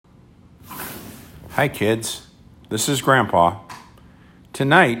Hi kids, this is Grandpa.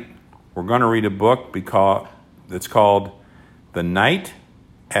 Tonight we're going to read a book that's called The Knight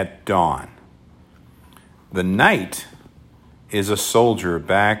at Dawn. The knight is a soldier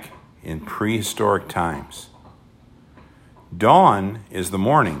back in prehistoric times. Dawn is the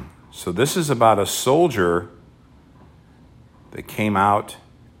morning, so this is about a soldier that came out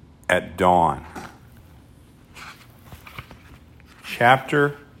at dawn.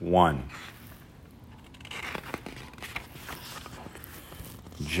 Chapter 1.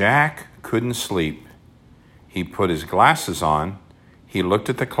 Jack couldn't sleep. He put his glasses on. He looked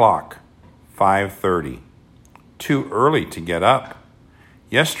at the clock. 5:30. Too early to get up.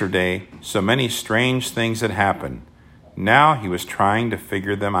 Yesterday, so many strange things had happened. Now he was trying to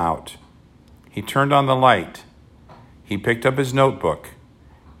figure them out. He turned on the light. He picked up his notebook.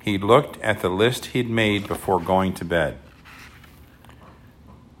 He looked at the list he'd made before going to bed.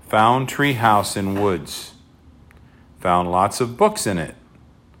 Found treehouse in woods. Found lots of books in it.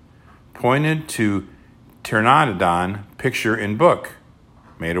 Pointed to Pteranodon picture in book.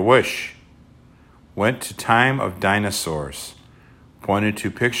 Made a wish. Went to time of dinosaurs. Pointed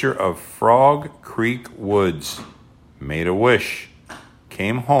to picture of Frog Creek woods. Made a wish.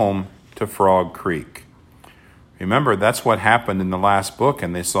 Came home to Frog Creek. Remember, that's what happened in the last book,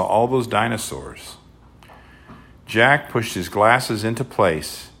 and they saw all those dinosaurs. Jack pushed his glasses into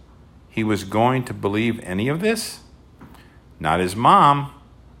place. He was going to believe any of this? Not his mom.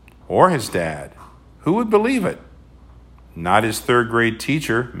 Or his dad. Who would believe it? Not his third-grade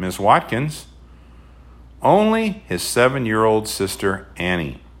teacher, Miss Watkins. Only his 7-year-old sister,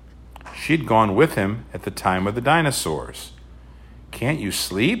 Annie. She'd gone with him at the time of the dinosaurs. Can't you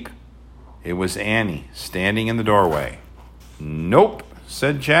sleep? It was Annie, standing in the doorway. Nope,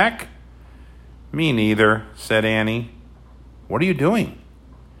 said Jack. Me neither, said Annie. What are you doing?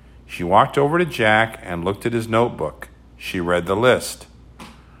 She walked over to Jack and looked at his notebook. She read the list.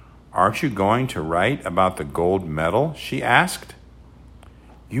 Aren't you going to write about the gold medal? She asked.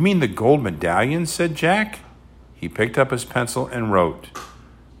 You mean the gold medallion? Said Jack. He picked up his pencil and wrote,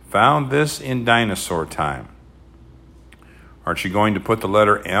 Found this in dinosaur time. Aren't you going to put the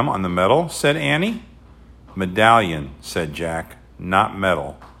letter M on the medal? Said Annie. Medallion, said Jack, not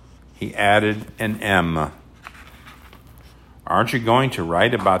medal. He added an M. Aren't you going to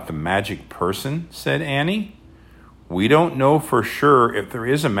write about the magic person? Said Annie. We don't know for sure if there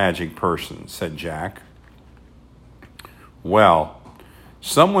is a magic person, said Jack. Well,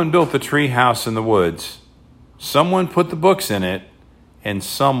 someone built the tree house in the woods, someone put the books in it, and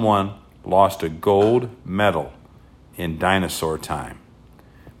someone lost a gold medal in dinosaur time.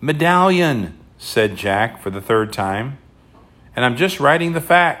 Medallion, said Jack for the third time. And I'm just writing the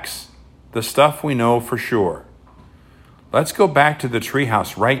facts, the stuff we know for sure. Let's go back to the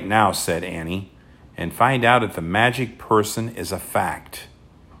treehouse right now, said Annie, and find out if the magic person is a fact.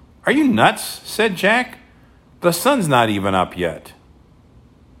 Are you nuts? Said Jack. The sun's not even up yet.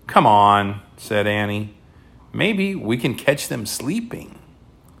 Come on, said Annie. Maybe we can catch them sleeping.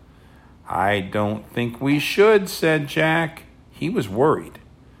 I don't think we should, said Jack. He was worried.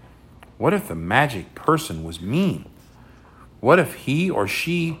 What if the magic person was mean? What if he or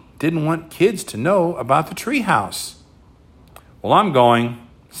she didn't want kids to know about the treehouse? Well, I'm going,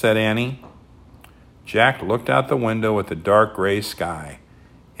 said Annie. Jack looked out the window at the dark gray sky.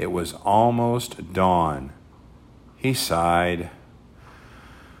 It was almost dawn. He sighed.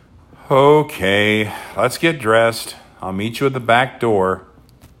 Okay, let's get dressed. I'll meet you at the back door.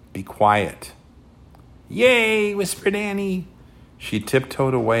 Be quiet. Yay, whispered Annie. She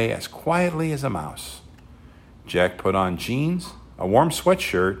tiptoed away as quietly as a mouse. Jack put on jeans, a warm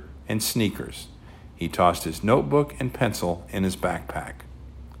sweatshirt, and sneakers. He tossed his notebook and pencil in his backpack.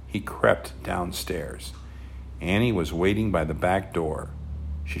 He crept downstairs. Annie was waiting by the back door.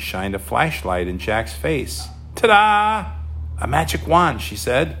 She shined a flashlight in Jack's face. Ta-da! A magic wand, she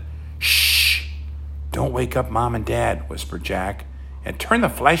said. Shh! Don't wake up Mom and Dad, whispered Jack. And turn the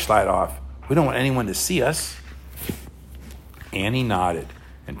flashlight off. We don't want anyone to see us. Annie nodded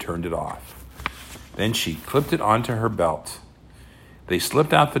and turned it off. Then she clipped it onto her belt. They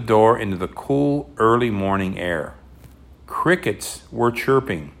slipped out the door into the cool, early morning air. Crickets were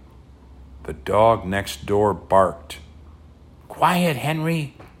chirping. The dog next door barked. Quiet,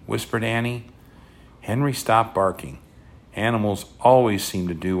 Henry, whispered Annie. Henry stopped barking. Animals always seemed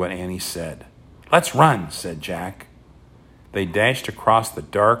to do what Annie said. Let's run, said Jack. They dashed across the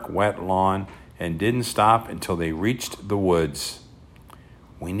dark, wet lawn and didn't stop until they reached the woods.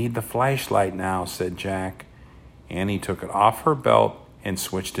 We need the flashlight now, said Jack. Annie took it off her belt and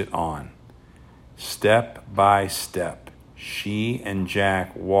switched it on. Step by step, She and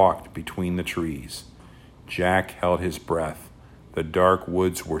Jack walked between the trees. Jack held his breath. The dark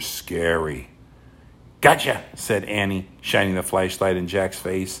woods were scary. "Gotcha," said Annie, shining the flashlight in Jack's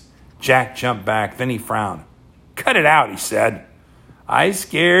face. Jack jumped back, then he frowned. "Cut it out," he said. "I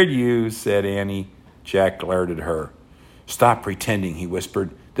scared you," said Annie. Jack glared at her. "Stop pretending," he whispered.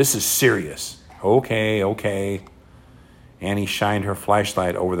 "This is serious." Okay. Annie shined her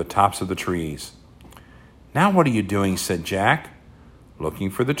flashlight over the tops of the trees. "Now what are you doing?" said Jack. "Looking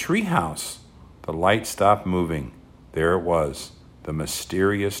for the treehouse." The light stopped moving. There it was, the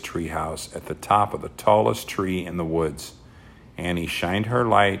mysterious treehouse at the top of the tallest tree in the woods. Annie shined her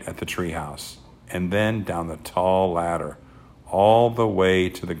light at the treehouse, and then down the tall ladder, all the way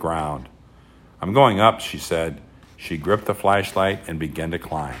to the ground. "I'm going up," she said. She gripped the flashlight and began to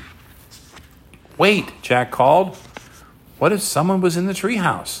climb. "Wait," Jack called. What if someone was in the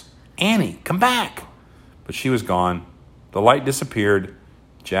treehouse? "Annie, come back." But she was gone. The light disappeared.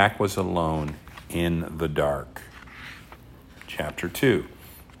 Jack was alone in the dark. Chapter 2.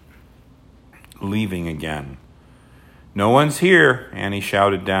 Leaving again. "No one's here," Annie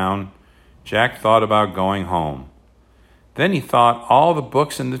shouted down. Jack thought about going home. Then he thought all the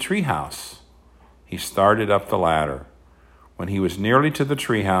books in the treehouse. He started up the ladder. When he was nearly to the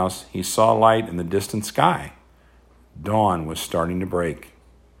treehouse, he saw light in the distant sky. Dawn was starting to break.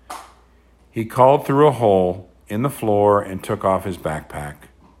 He called through a hole in the floor and took off his backpack.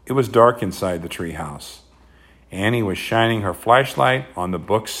 It was dark inside the treehouse. Annie was shining her flashlight on the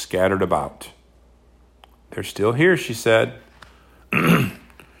books scattered about. "They're still here," she said.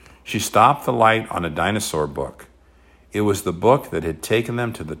 She stopped the light on a dinosaur book. It was the book that had taken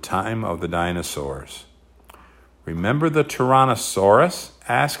them to the time of the dinosaurs. "Remember the Tyrannosaurus?"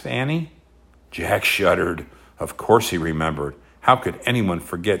 asked Annie. Jack shuddered. Of course he remembered. How could anyone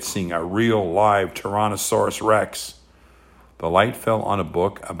forget seeing a real live Tyrannosaurus Rex? The light fell on a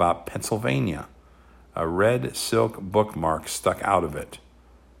book about Pennsylvania. A red silk bookmark stuck out of it.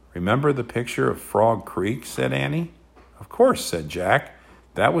 "Remember the picture of Frog Creek?" said Annie. "Of course," said Jack.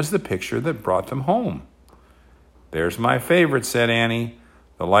 "That was the picture that brought them home." "There's my favorite," said Annie.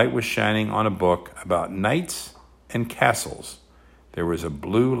 The light was shining on a book about knights and castles. There was a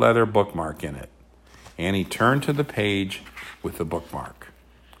blue leather bookmark in it. Annie turned to the page with the bookmark.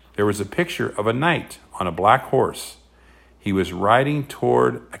 There was a picture of a knight on a black horse. He was riding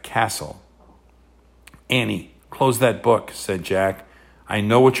toward a castle. "Annie, close that book," said Jack. "I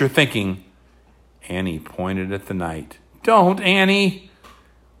know what you're thinking." Annie pointed at the knight. "Don't, Annie."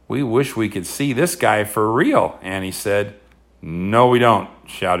 "We wish we could see this guy for real," Annie said. "No, we don't,"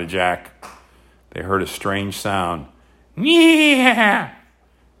 shouted Jack. They heard a strange sound. "Yeah!"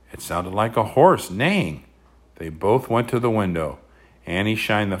 It sounded like a horse neighing. They both went to the window. Annie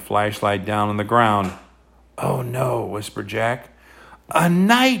shined the flashlight down on the ground. "Oh, no," whispered Jack. "A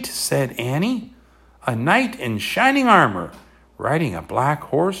knight," said Annie. "A knight in shining armor, riding a black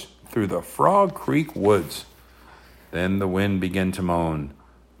horse through the Frog Creek woods." Then the wind began to moan.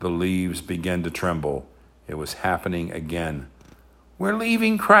 The leaves began to tremble. It was happening again. "We're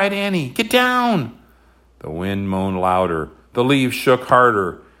leaving," cried Annie. "Get down!" The wind moaned louder. The leaves shook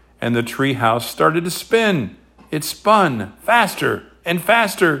harder, and the treehouse started to spin. It spun faster and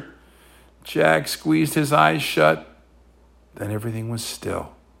faster. Jack squeezed his eyes shut. Then everything was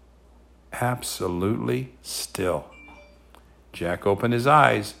still. Absolutely still. Jack opened his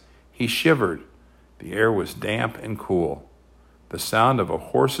eyes. He shivered. The air was damp and cool. The sound of a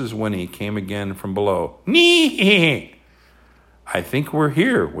horse's whinny came again from below. "Nee!" "I think we're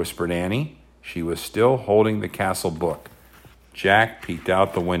here," whispered Annie. She was still holding the castle book. Jack peeked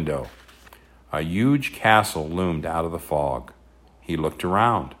out the window. A huge castle loomed out of the fog. He looked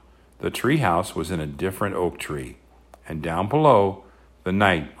around. The treehouse was in a different oak tree, and down below, the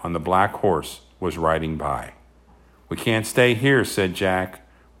knight on the black horse was riding by. "We can't stay here," said Jack.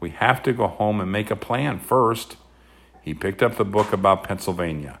 "We have to go home and make a plan first." He picked up the book about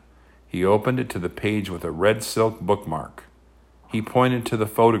Pennsylvania. He opened it to the page with a red silk bookmark. He pointed to the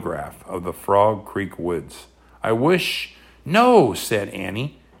photograph of the Frog Creek woods. "I wish—" "No," said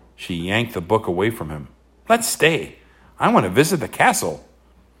Annie. She yanked the book away from him. "Let's stay. I want to visit the castle."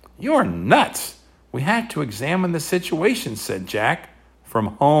 "You're nuts. We had to examine the situation," said Jack.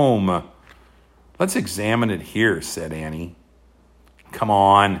 "From home." "Let's examine it here," said Annie. "Come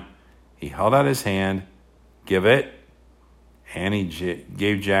on." He held out his hand. "Give it." Annie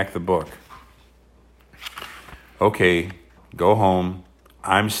gave Jack the book. "Okay, go home.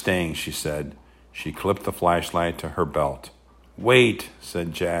 I'm staying," she said. She clipped the flashlight to her belt. "Wait,"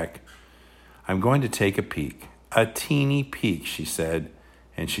 said Jack. "I'm going to take a peek. A teeny peek," she said,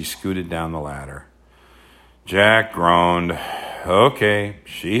 and she scooted down the ladder. Jack groaned. Okay,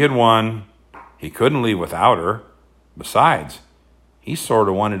 she had won. He couldn't leave without her. Besides, he sort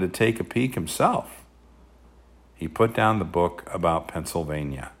of wanted to take a peek himself. He put down the book about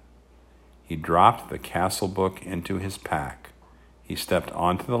Pennsylvania. He dropped the castle book into his pack. He stepped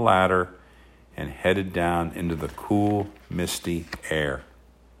onto the ladder and headed down into the cool, misty air.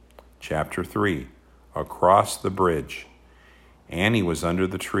 Chapter 3, Across the Bridge. Annie was under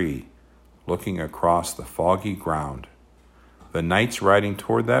the tree, looking across the foggy ground. The knight's riding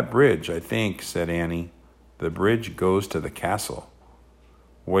toward that bridge, I think, said Annie. The bridge goes to the castle.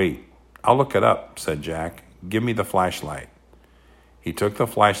 Wait, I'll look it up, said Jack. Give me the flashlight. He took the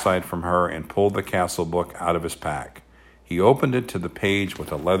flashlight from her and pulled the castle book out of his pack. He opened it to the page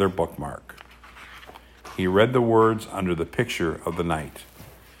with a leather bookmark. He read the words under the picture of the knight.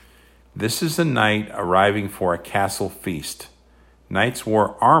 This is a knight arriving for a castle feast. Knights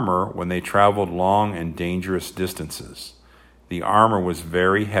wore armor when they traveled long and dangerous distances. The armor was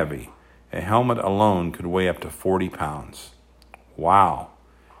very heavy. A helmet alone could weigh up to 40 pounds. Wow,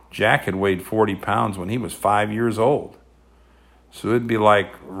 Jack had weighed 40 pounds when he was 5 years old. So it'd be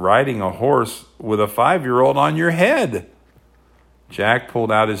like riding a horse with a 5-year-old on your head. Jack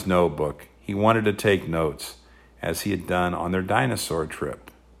pulled out his notebook. He wanted to take notes, as he had done on their dinosaur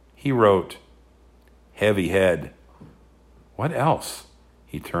trip. He wrote, heavy head. What else?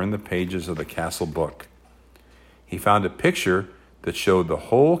 He turned the pages of the castle book. He found a picture that showed the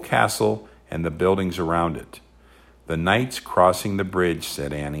whole castle and the buildings around it. The knight's crossing the bridge,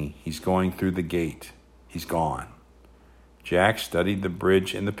 said Annie. He's going through the gate. He's gone. Jack studied the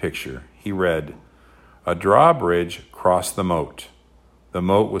bridge in the picture. He read, a drawbridge crossed the moat. The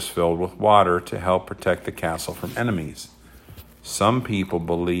moat was filled with water to help protect the castle from enemies. Some people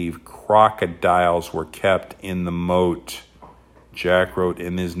believe crocodiles were kept in the moat. Jack wrote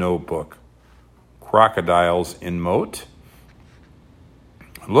in his notebook, crocodiles in moat?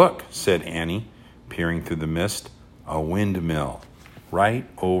 Look, said Annie, peering through the mist, a windmill right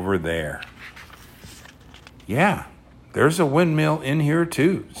over there. Yeah, there's a windmill in here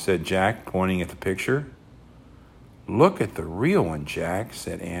too, said Jack, pointing at the picture. Look at the real one, Jack,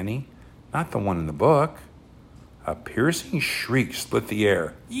 said Annie, not the one in the book. A piercing shriek split the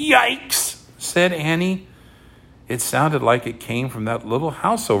air. Yikes, said Annie. It sounded like it came from that little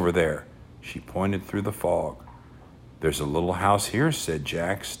house over there. She pointed through the fog. There's a little house here, said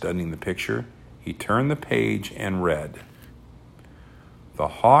Jack, studying the picture. He turned the page and read. The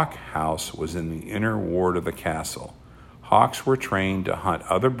hawk house was in the inner ward of the castle. Hawks were trained to hunt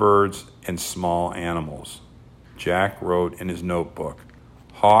other birds and small animals. Jack wrote in his notebook,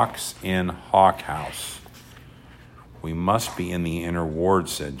 Hawks in Hawk House. We must be in the inner ward,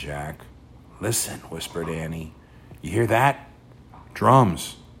 said Jack. Listen, whispered Annie. You hear that?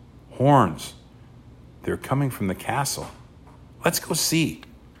 Drums, horns. They're coming from the castle. Let's go see.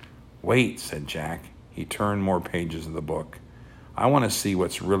 Wait, said Jack. He turned more pages of the book. I want to see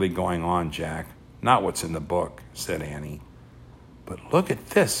what's really going on, Jack, not what's in the book, said Annie. But look at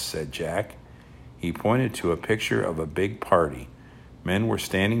this, said Jack. He pointed to a picture of a big party. Men were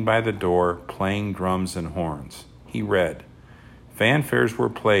standing by the door, playing drums and horns. He read, fanfares were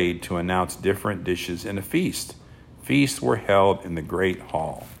played to announce different dishes in a feast. Feasts were held in the great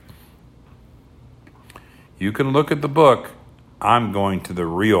hall. You can look at the book. I'm going to the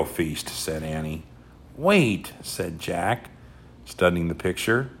real feast, said Annie. Wait, said Jack, studying the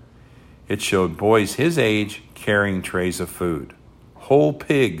picture. It showed boys his age carrying trays of food. Whole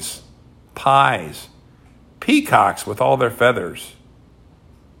pigs, pies, peacocks with all their feathers.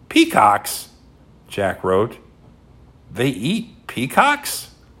 Peacocks, Jack wrote. They eat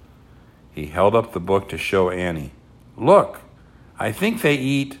peacocks? He held up the book to show Annie. Look, I think they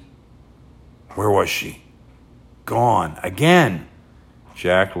eat... Where was she? Gone again.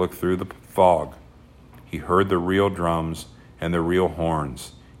 Jack looked through the fog. He heard the real drums and the real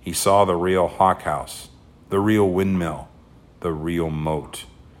horns. He saw the real hawk house, the real windmill, the real moat.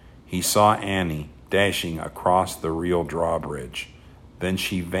 He saw Annie dashing across the real drawbridge. Then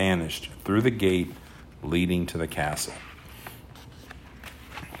she vanished through the gate leading to the castle.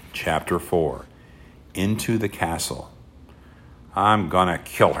 Chapter 4. Into the castle. I'm gonna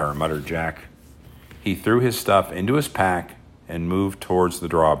kill her, muttered Jack. He threw his stuff into his pack and moved towards the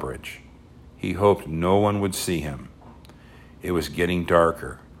drawbridge. He hoped no one would see him. It was getting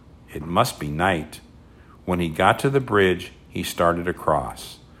darker. It must be night. When he got to the bridge, he started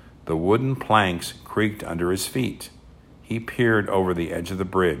across. The wooden planks creaked under his feet. He peered over the edge of the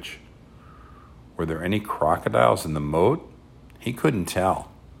bridge. Were there any crocodiles in the moat? He couldn't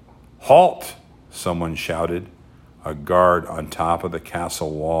tell. Halt! Someone shouted. A guard on top of the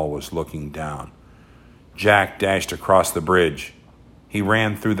castle wall was looking down. Jack dashed across the bridge. He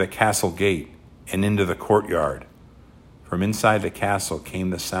ran through the castle gate and into the courtyard. From inside the castle came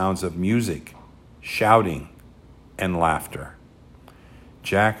the sounds of music, shouting, and laughter.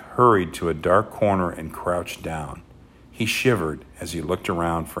 Jack hurried to a dark corner and crouched down. He shivered as he looked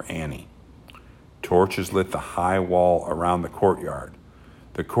around for Annie. Torches lit the high wall around the courtyard.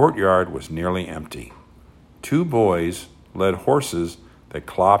 The courtyard was nearly empty. 2 boys led horses that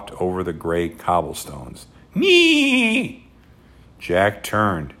clopped over the gray cobblestones. Nee! Jack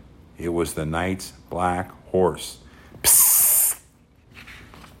turned. It was the knight's black horse. Psst!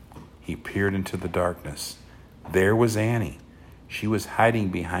 He peered into the darkness. There was Annie. She was hiding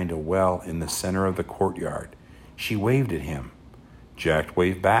behind a well in the center of the courtyard. She waved at him. Jack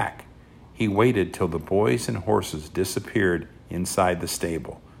waved back. He waited till the boys and horses disappeared inside the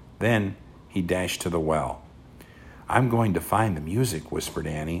stable. Then he dashed to the well. I'm going to find the music, whispered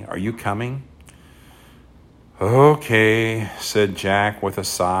Annie. Are you coming? Okay, said Jack with a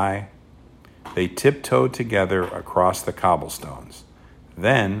sigh. They tiptoed together across the cobblestones.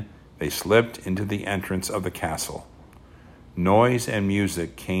 Then they slipped into the entrance of the castle. Noise and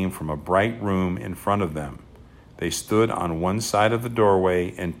music came from a bright room in front of them. They stood on one side of the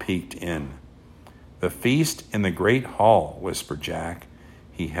doorway and peeked in. The feast in the great hall, whispered Jack.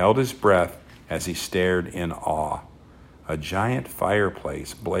 He held his breath as he stared in awe. A giant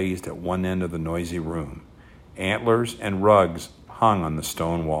fireplace blazed at one end of the noisy room. Antlers and rugs hung on the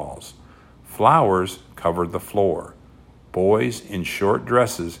stone walls. Flowers covered the floor. Boys in short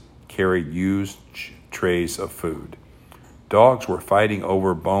dresses carried used trays of food. Dogs were fighting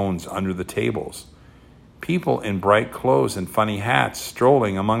over bones under the tables. People in bright clothes and funny hats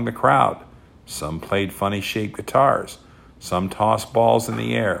strolling among the crowd. Some played funny-shaped guitars. Some tossed balls in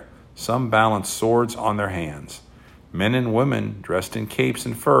the air. Some balanced swords on their hands. Men and women dressed in capes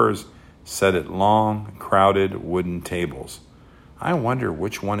and furs sat at long, crowded wooden tables. I wonder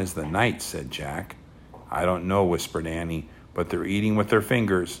which one is the knight, said Jack. I don't know, whispered Annie, but they're eating with their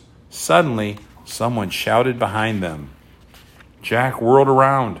fingers. Suddenly, someone shouted behind them. Jack whirled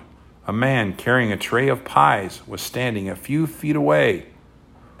around. A man carrying a tray of pies was standing a few feet away.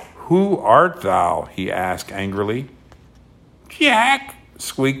 Who art thou? He asked angrily. Jack,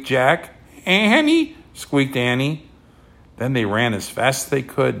 squeaked Jack. Annie, squeaked Annie. Then they ran as fast as they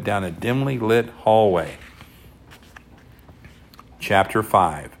could down a dimly lit hallway. Chapter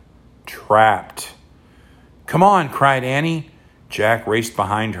 5. Trapped. Come on, cried Annie. Jack raced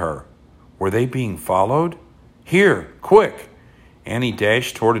behind her. Were they being followed? Here, quick! Annie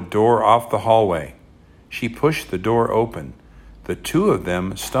dashed toward a door off the hallway. She pushed the door open. The 2 of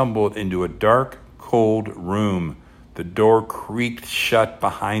them stumbled into a dark, cold room. The door creaked shut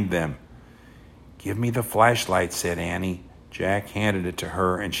behind them. Give me the flashlight, said Annie. Jack handed it to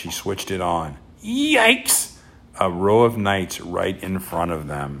her, and she switched it on. Yikes! A row of knights right in front of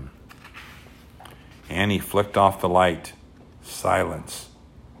them. Annie flicked off the light. Silence.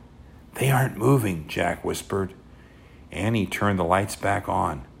 They aren't moving, Jack whispered. Annie turned the lights back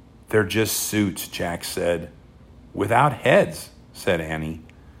on. They're just suits, Jack said. Without heads, said Annie.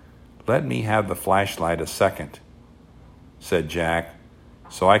 Let me have the flashlight a second, said Jack,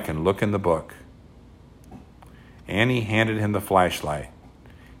 so I can look in the book. Annie handed him the flashlight.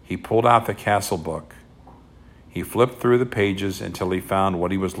 He pulled out the castle book. He flipped through the pages until he found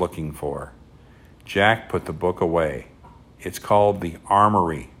what he was looking for. Jack put the book away. It's called the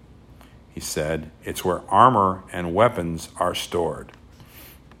Armory, he said. It's where armor and weapons are stored.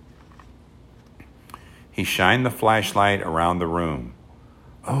 He shined the flashlight around the room.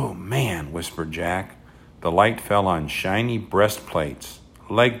 Oh, man, whispered Jack. The light fell on shiny breastplates,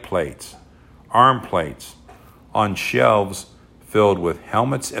 leg plates, arm plates, on shelves filled with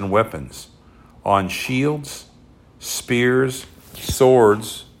helmets and weapons, on shields, spears,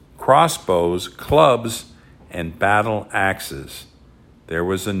 swords, crossbows, clubs, and battle axes. There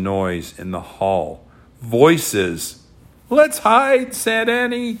was a noise in the hall. Voices. Let's hide, said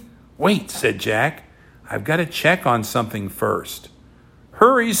Annie. Wait, said Jack. I've got to check on something first.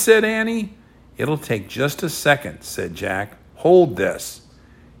 Hurry, said Annie. It'll take just a second, said Jack. Hold this.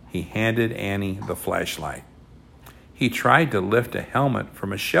 He handed Annie the flashlight. He tried to lift a helmet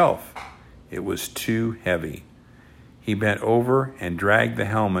from a shelf. It was too heavy. He bent over and dragged the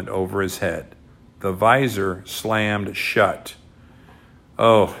helmet over his head. The visor slammed shut.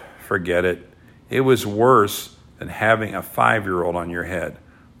 Oh, forget it. It was worse than having a 5-year-old on your head.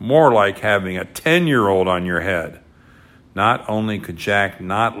 More like having a 10-year-old on your head. Not only could Jack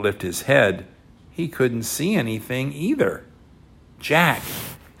not lift his head, he couldn't see anything either. Jack!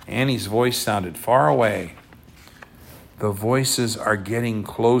 Annie's voice sounded far away. The voices are getting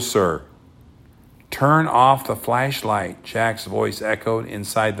closer. Turn off the flashlight, Jack's voice echoed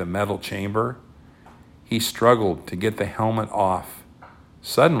inside the metal chamber. He struggled to get the helmet off.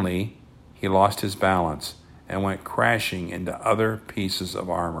 Suddenly, he lost his balance and went crashing into other pieces of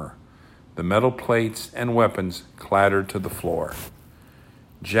armor. The metal plates and weapons clattered to the floor.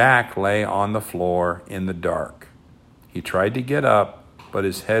 Jack lay on the floor in the dark. He tried to get up, but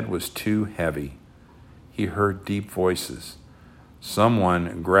his head was too heavy. He heard deep voices.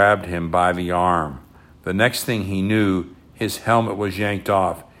 Someone grabbed him by the arm. The next thing he knew, his helmet was yanked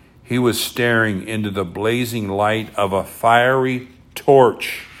off. He was staring into the blazing light of a fiery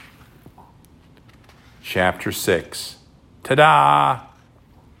torch. Chapter 6. Ta-da!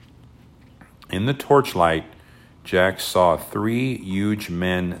 In the torchlight, Jack saw 3 huge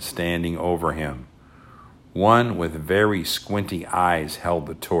men standing over him. One with very squinty eyes held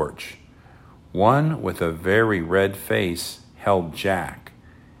the torch. One with a very red face held Jack,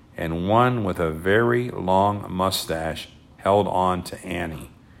 and one with a very long mustache held on to Annie.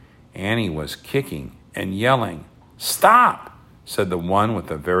 Annie was kicking and yelling. "Stop!" said the one with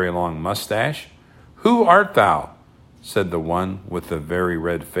the very long mustache. "Who art thou?" said the one with the very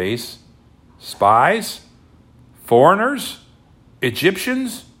red face. "Spies? Foreigners?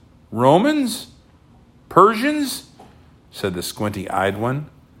 Egyptians? Romans? Persians?" said the squinty-eyed one.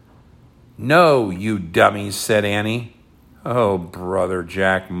 "No, you dummies," said Annie. "Oh, brother,"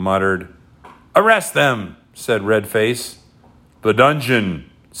 Jack muttered. "Arrest them," said Redface. "The dungeon,"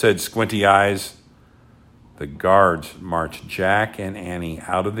 said Squinty Eyes. The guards marched Jack and Annie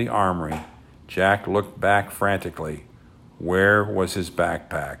out of the armory. Jack looked back frantically. Where was his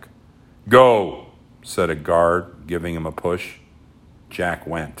backpack? "Go," said a guard, giving him a push. Jack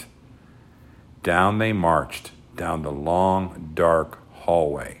went. Down they marched, down the long, dark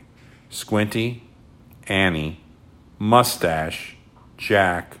hallway. Squinty, Annie, Mustache,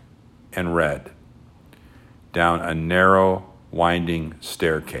 Jack, and Red. Down a narrow, winding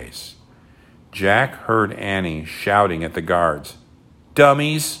staircase. Jack heard Annie shouting at the guards.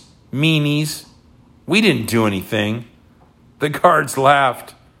 "Dummies, meanies, we didn't do anything." The guards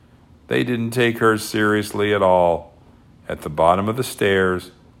laughed. They didn't take her seriously at all. At the bottom of the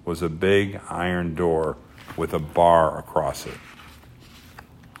stairs was a big iron door with a bar across it.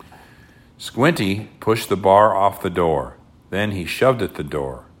 Squinty pushed the bar off the door. Then he shoved at the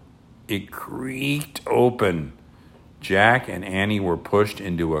door. It creaked open. Jack and Annie were pushed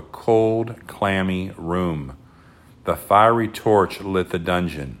into a cold, clammy room. The fiery torch lit the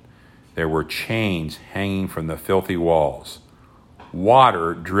dungeon. There were chains hanging from the filthy walls.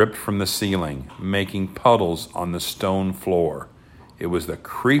 Water dripped from the ceiling, making puddles on the stone floor. It was the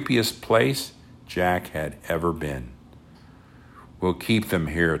creepiest place Jack had ever been. "We'll keep them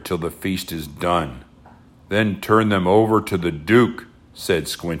here till the feast is done, then turn them over to the Duke," said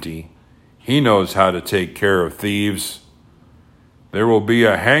Squinty. "He knows how to take care of thieves." "There will be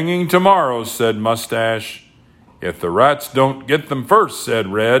a hanging tomorrow," said Mustache. "If the rats don't get them first,"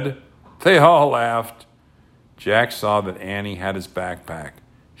 said Red. They all laughed. Jack saw that Annie had his backpack.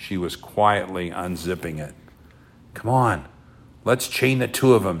 She was quietly unzipping it. "Come on, let's chain the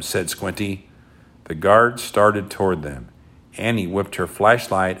 2 of them," said Squinty. The guards started toward them. Annie whipped her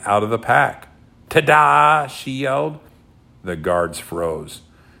flashlight out of the pack. "Ta-da!" she yelled. The guards froze.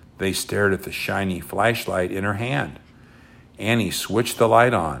 They stared at the shiny flashlight in her hand. Annie switched the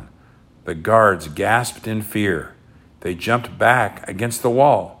light on. The guards gasped in fear. They jumped back against the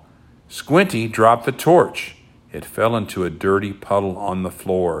wall. Squinty dropped the torch. It fell into a dirty puddle on the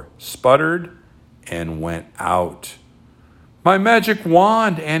floor, sputtered, and went out. "My magic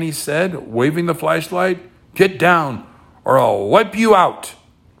wand," Annie said, waving the flashlight. "Get down, or I'll wipe you out."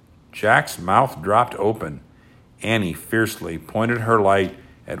 Jack's mouth dropped open. Annie fiercely pointed her light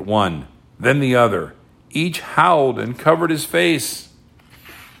at one, then the other. Each howled and covered his face.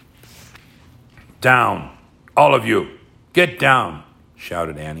 "Down, all of you, get down,"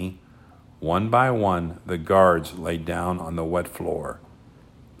 shouted Annie. One by one, the guards lay down on the wet floor.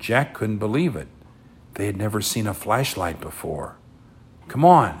 Jack couldn't believe it. They had never seen a flashlight before. "Come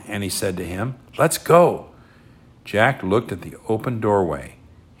on," Annie said to him. "Let's go." Jack looked at the open doorway.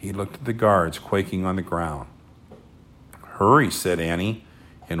 He looked at the guards quaking on the ground. "Hurry," said Annie.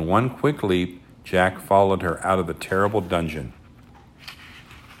 In one quick leap, Jack followed her out of the terrible dungeon.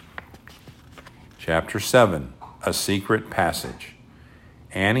 Chapter 7. A Secret Passage.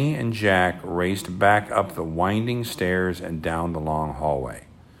 Annie and Jack raced back up the winding stairs and down the long hallway.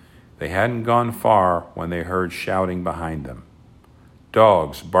 They hadn't gone far when they heard shouting behind them.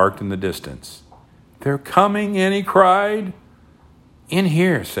 Dogs barked in the distance. "They're coming," Annie cried. "In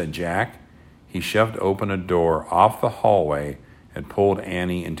here," said Jack. He shoved open a door off the hallway and pulled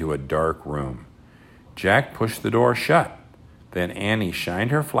Annie into a dark room. Jack pushed the door shut. Then Annie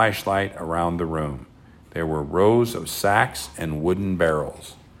shined her flashlight around the room. There were rows of sacks and wooden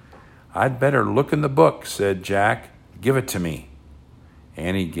barrels. "I'd better look in the book," said Jack. "Give it to me."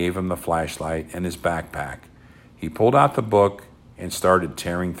 Annie gave him the flashlight and his backpack. He pulled out the book and started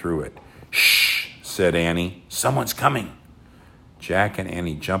tearing through it. "Shh," said Annie. "Someone's coming." Jack and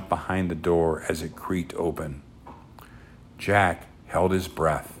Annie jumped behind the door as it creaked open. Jack held his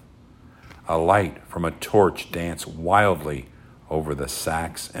breath. A light from a torch danced wildly over the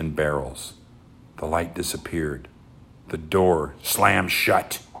sacks and barrels. The light disappeared. The door slammed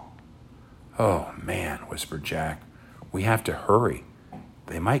shut. "Oh, man," whispered Jack. "We have to hurry.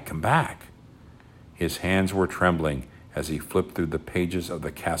 They might come back." His hands were trembling as he flipped through the pages of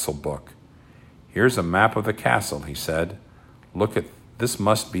the castle book. "Here's a map of the castle," he said. "Look at this.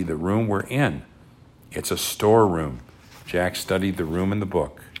 Must be the room we're in. It's a storeroom." Jack studied the room in the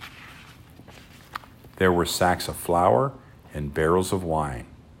book. There were sacks of flour and barrels of wine.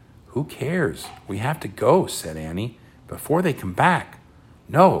 "Who cares? We have to go," said Annie, "before they come back."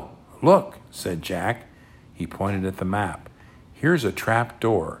 "No, look," said Jack. He pointed at the map. "Here's a trap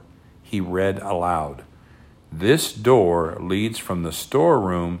door." He read aloud. "This door leads from the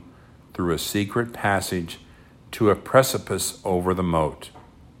storeroom through a secret passage to a precipice over the moat."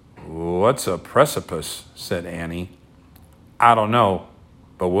 "What's a precipice?" said Annie. "I don't know,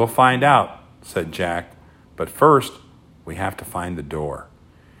 but we'll find out," said Jack. "But first, we have to find the door."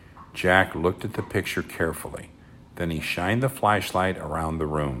 Jack looked at the picture carefully. Then he shined the flashlight around the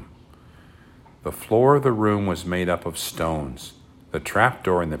room. The floor of the room was made up of stones. The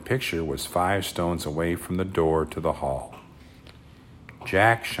trapdoor in the picture was 5 stones away from the door to the hall.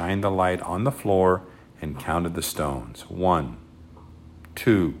 Jack shined the light on the floor and counted the stones. 1,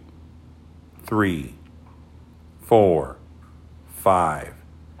 2, 3, 4, 5.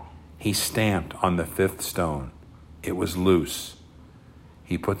 He stamped on the 5th stone. It was loose.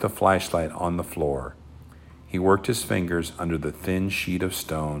 He put the flashlight on the floor. He worked his fingers under the thin sheet of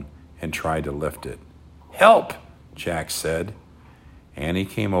stone and tried to lift it. "Help!" Jack said. Annie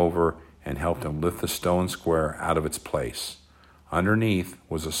came over and helped him lift the stone square out of its place. Underneath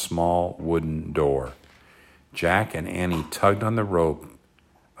was a small wooden door. Jack and Annie tugged on the rope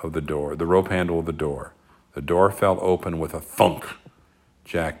handle of the door. The door fell open with a thunk.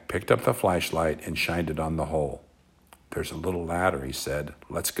 Jack picked up the flashlight and shined it on the hole. "There's a little ladder," he said.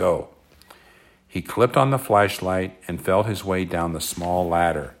 "Let's go." He clipped on the flashlight and felt his way down the small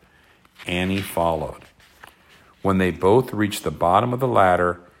ladder. Annie followed. When they both reached the bottom of the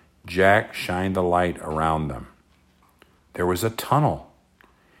ladder, Jack shined the light around them. There was a tunnel.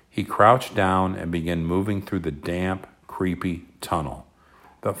 He crouched down and began moving through the damp, creepy tunnel.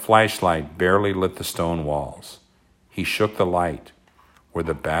 The flashlight barely lit the stone walls. He shook the light. Were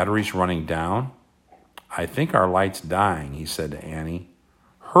the batteries running down? "I think our light's dying," he said to Annie.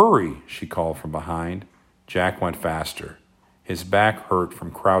 "Hurry," she called from behind. Jack went faster. His back hurt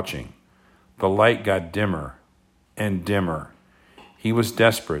from crouching. The light got dimmer and dimmer. He was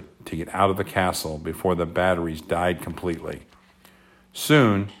desperate to get out of the castle before the batteries died completely.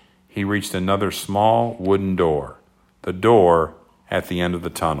 Soon, he reached another small wooden door, the door at the end of the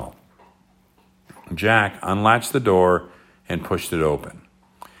tunnel. Jack unlatched the door and pushed it open.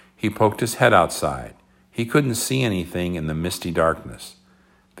 He poked his head outside. He couldn't see anything in the misty darkness.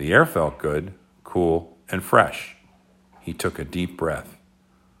 The air felt good, cool, and fresh. He took a deep breath.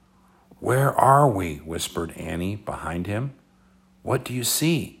 "Where are we?" whispered Annie behind him. "What do you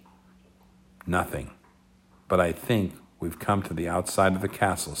see?" "Nothing, but I think we've come to the outside of the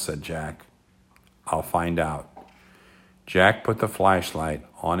castle," said Jack. "I'll find out." Jack put the flashlight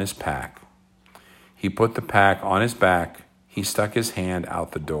on his pack. He put the pack on his back. He stuck his hand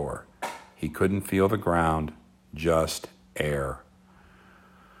out the door. He couldn't feel the ground, just air.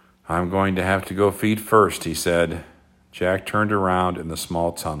 "I'm going to have to go feet first," he said. Jack turned around in the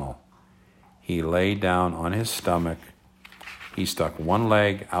small tunnel. He lay down on his stomach. He stuck one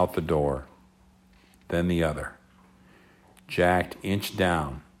leg out the door, then the other. Jack inched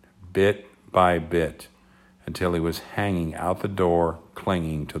down, bit by bit, until he was hanging out the door,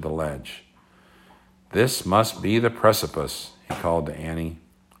 clinging to the ledge. "This must be the precipice," he called to Annie.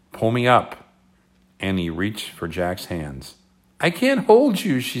 "Pull me up." Annie reached for Jack's hands. "I can't hold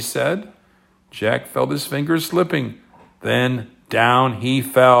you," she said. Jack felt his fingers slipping. Then down he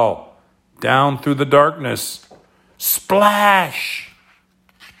fell, down through the darkness. Splash!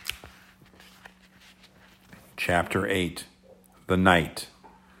 Chapter 8. The Night.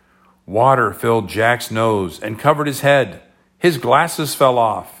 Water filled Jack's nose and covered his head. His glasses fell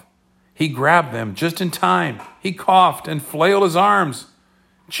off. He grabbed them just in time. He coughed and flailed his arms.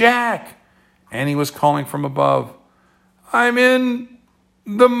 "Jack! Annie was calling from above. "I'm in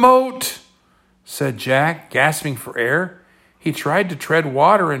the moat," said Jack, gasping for air. He tried to tread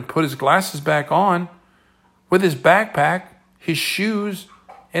water and put his glasses back on. With his backpack, his shoes,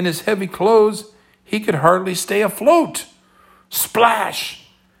 and his heavy clothes, he could hardly stay afloat. Splash!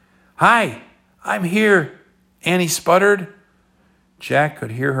 "Hi, I'm here," Annie sputtered. Jack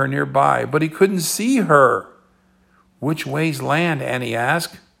could hear her nearby, but he couldn't see her. "Which way's land?" Annie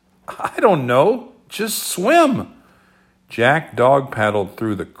asked. "I don't know. Just swim." Jack dog-paddled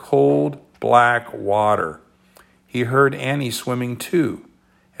through the cold, black water. He heard Annie swimming too.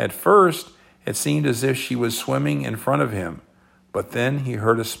 At first, it seemed as if she was swimming in front of him, but then he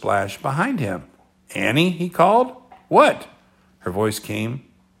heard a splash behind him. "Annie," he called. "What?" Her voice came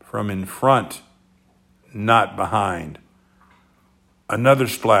from in front, not behind. Another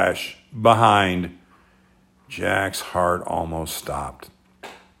splash behind. Jack's heart almost stopped.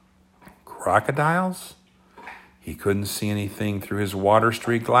 Crocodiles? He couldn't see anything through his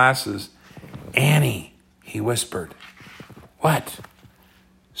water-streaked glasses. "Annie," he whispered. "What?"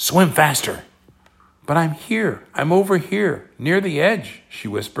 "Swim faster." "But I'm here. I'm over here, near the edge," she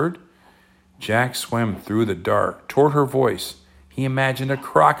whispered. Jack swam through the dark toward her voice. He imagined a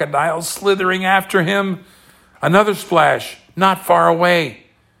crocodile slithering after him. Another splash, not far away.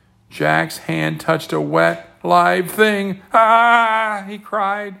 Jack's hand touched a wet, live thing. "Ah!" he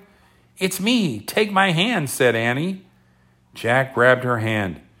cried. "It's me. Take my hand," said Annie. Jack grabbed her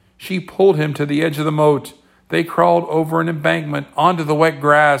hand. She pulled him to the edge of the moat. They crawled over an embankment onto the wet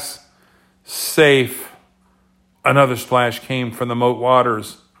grass. Safe. Another splash came from the moat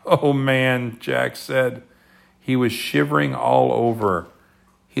waters. "Oh, man," Jack said. He was shivering all over.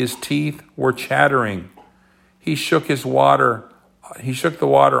 His teeth were chattering. He shook the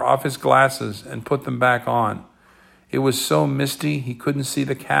water off his glasses and put them back on. It was so misty he couldn't see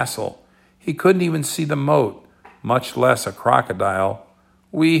the castle. He couldn't even see the moat, much less a crocodile.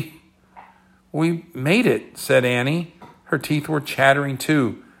 We made it," said Annie. Her teeth were chattering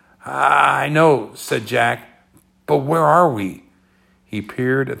too. "Ah, I know," said Jack. "But where are we?" He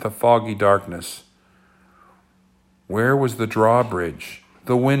peered at the foggy darkness. Where was the drawbridge,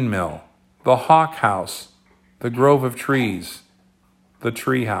 the windmill, the hawk house, the grove of trees, the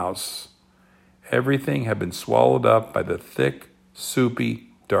tree house? Everything had been swallowed up by the thick,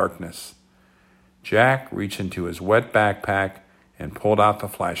 soupy darkness. Jack reached into his wet backpack and pulled out the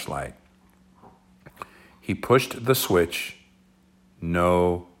flashlight. He pushed the switch.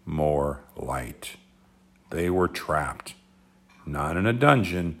 No more light. They were trapped, not in a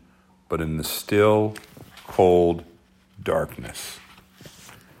dungeon, but in the still, cold darkness.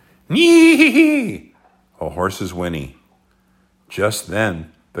 "Nee!" A horse's whinny. Just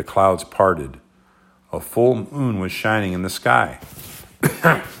then, the clouds parted. A full moon was shining in the sky.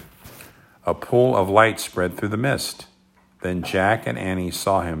 A pool of light spread through the mist. Then Jack and Annie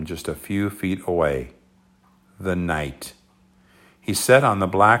saw him just a few feet away. The knight. He sat on the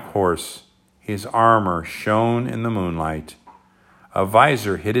black horse. His armor shone in the moonlight. A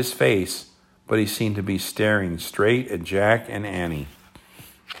visor hid his face, but he seemed to be staring straight at Jack and Annie.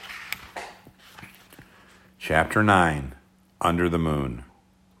 Chapter 9. Under the Moon.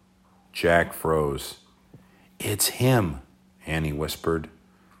 Jack froze. "It's him," Annie whispered.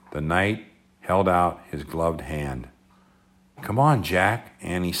 The knight held out his gloved hand. "Come on, Jack,"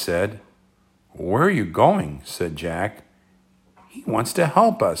 Annie said. "Where are you going?" said Jack. "He wants to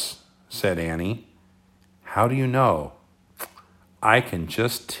help us," said Annie. "How do you know?" "I can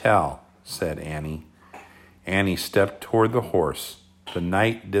just tell," said Annie. Annie stepped toward the horse. The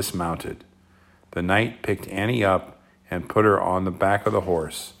knight dismounted. The knight picked Annie up and put her on the back of the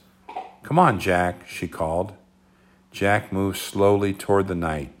horse. "Come on, Jack," she called. Jack moved slowly toward the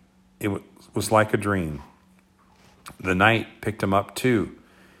knight. It was like a dream. The knight picked him up too.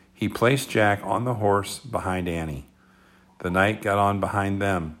 He placed Jack on the horse behind Annie. The knight got on behind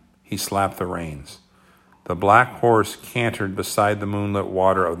them. He slapped the reins. The black horse cantered beside the moonlit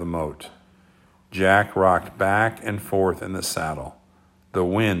water of the moat. Jack rocked back and forth in the saddle. The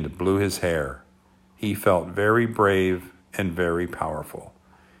wind blew his hair. He felt very brave and very powerful.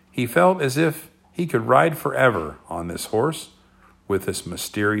 He felt as if he could ride forever on this horse with this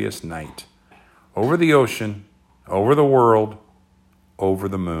mysterious knight. Over the ocean, over the world, over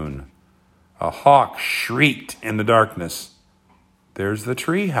the moon. A hawk shrieked in the darkness. "There's the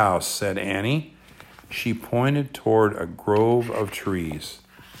tree house," said Annie. She pointed toward a grove of trees.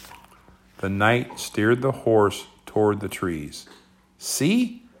 The knight steered the horse toward the trees.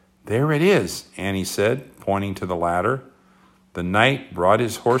 "See? There it is," Annie said, pointing to the ladder. The knight brought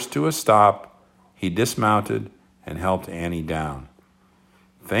his horse to a stop. He dismounted and helped Annie down.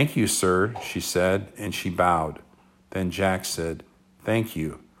 "Thank you, sir," she said, and she bowed. Then Jack said, "Thank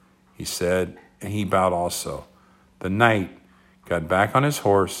you," he said, and he bowed also. The knight got back on his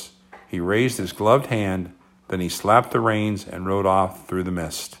horse. He raised his gloved hand, then he slapped the reins and rode off through the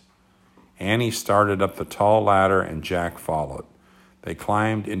mist. Annie started up the tall ladder, and Jack followed. They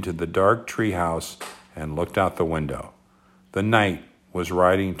climbed into the dark treehouse and looked out the window. The knight was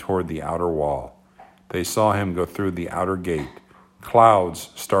riding toward the outer wall. They saw him go through the outer gate. Clouds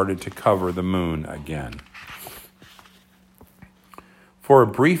started to cover the moon again. For a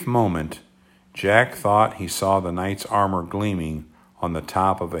brief moment, Jack thought he saw the knight's armor gleaming on the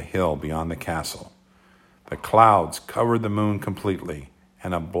top of a hill beyond the castle. The clouds covered the moon completely,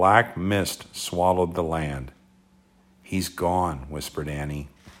 and a black mist swallowed the land. "He's gone," whispered Annie.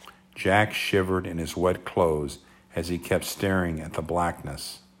 Jack shivered in his wet clothes as he kept staring at the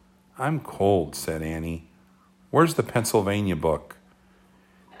blackness. "I'm cold," said Annie. "Where's the Pennsylvania book?"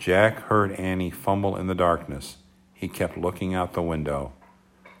 Jack heard Annie fumble in the darkness. He kept looking out the window.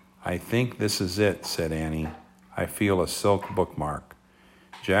 "I think this is it," said Annie. "I feel a silk bookmark."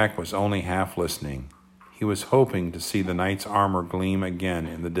 Jack was only half listening. He was hoping to see the knight's armor gleam again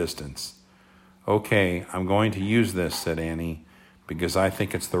in the distance. "Okay, I'm going to use this," said Annie, "because I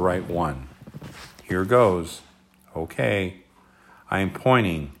think it's the right one. Here goes." "Okay." "I am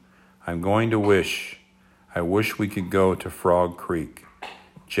pointing. I'm going to wish. I wish we could go to Frog Creek."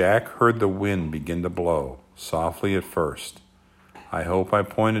 Jack heard the wind begin to blow, softly at first. "I hope I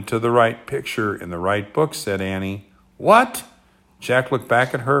pointed to the right picture in the right book," said Annie. "What?" Jack looked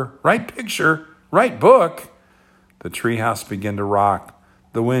back at her. "Right picture? Right book?" The treehouse began to rock.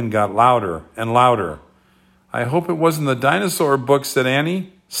 The wind got louder and louder. "I hope it wasn't the dinosaur book," said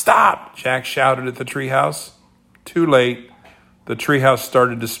Annie. "Stop!" Jack shouted at the treehouse. Too late. The treehouse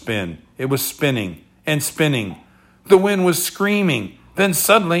started to spin. It was spinning and spinning. The wind was screaming. Then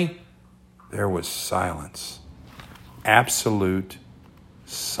suddenly, there was silence. Absolute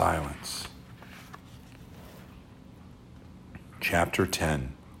silence. Chapter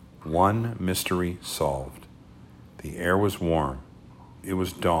 10. One mystery solved. The air was warm. It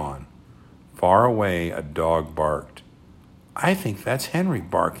was dawn. Far away, a dog barked. "I think that's Henry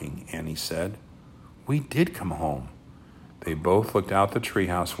barking," Annie said. "We did come home." They both looked out the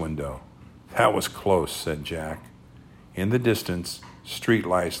treehouse window. "That was close," said Jack. In the distance, street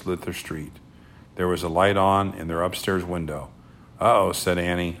lights lit their street. There was a light on in their upstairs window. "Uh-oh," said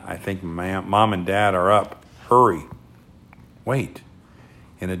Annie. "I think Mom and Dad are up. Hurry." "Wait."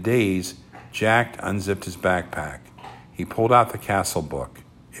 In a daze, Jack unzipped his backpack. He pulled out the castle book.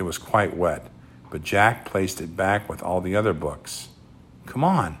 It was quite wet, but Jack placed it back with all the other books. "Come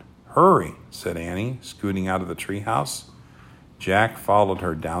on, hurry," said Annie, scooting out of the treehouse. Jack followed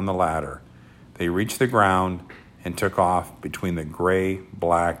her down the ladder. They reached the ground and took off between the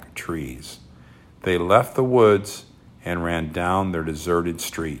gray-black trees. They left the woods and ran down their deserted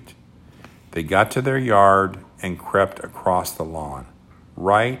street. They got to their yard and crept across the lawn,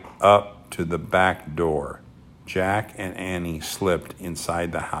 right up to the back door. Jack and Annie slipped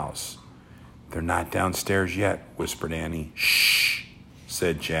inside the house. "They're not downstairs yet," whispered Annie. "Shh,"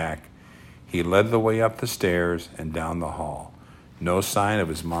 said Jack. He led the way up the stairs and down the hall. No sign of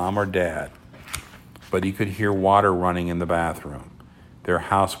his mom or dad, but he could hear water running in the bathroom. Their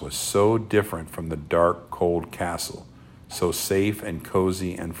house was so different from the dark, cold castle, so safe and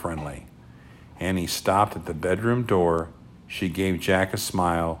cozy and friendly. Annie stopped at the bedroom door. She gave Jack a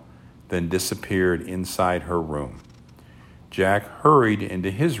smile, then disappeared inside her room. Jack hurried into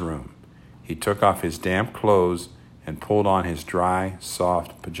his room. He took off his damp clothes and pulled on his dry,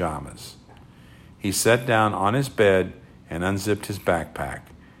 soft pajamas. He sat down on his bed and unzipped his backpack.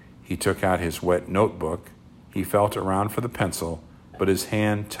 He took out his wet notebook. He felt around for the pencil, but his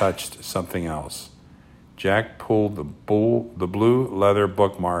hand touched something else. Jack pulled the blue leather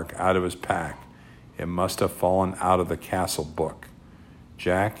bookmark out of his pack. It must have fallen out of the castle book.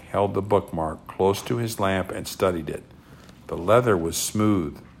 Jack held the bookmark close to his lamp and studied it. The leather was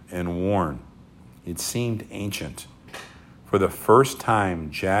smooth and worn. It seemed ancient. For the first time,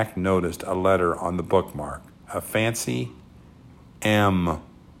 Jack noticed a letter on the bookmark, a fancy M.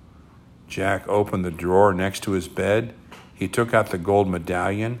 Jack opened the drawer next to his bed. He took out the gold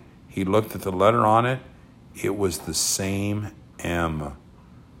medallion. He looked at the letter on it. It was the same M.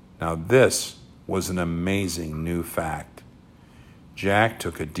 Now this was an amazing new fact. Jack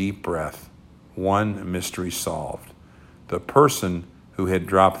took a deep breath. One mystery solved. The person who had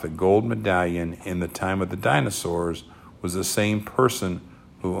dropped the gold medallion in the time of the dinosaurs was the same person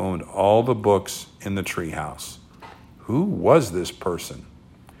who owned all the books in the treehouse. Who was this person?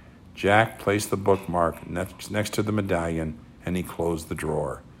 Jack placed the bookmark next to the medallion and he closed the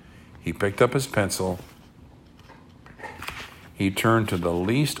drawer. He picked up his pencil. He turned to the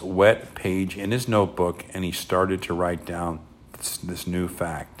least wet page in his notebook, and he started to write down this new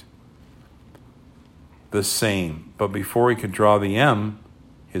fact. The same, but before he could draw the M,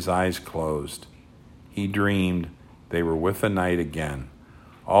 his eyes closed. He dreamed they were with the knight again,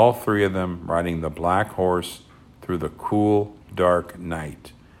 all three of them riding the black horse through the cool, dark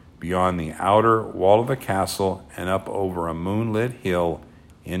night, beyond the outer wall of the castle and up over a moonlit hill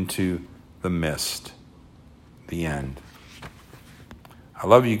into the mist. The end. I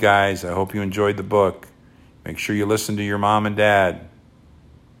love you guys. I hope you enjoyed the book. Make sure you listen to your mom and dad.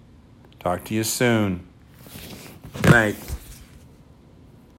 Talk to you soon. Good night.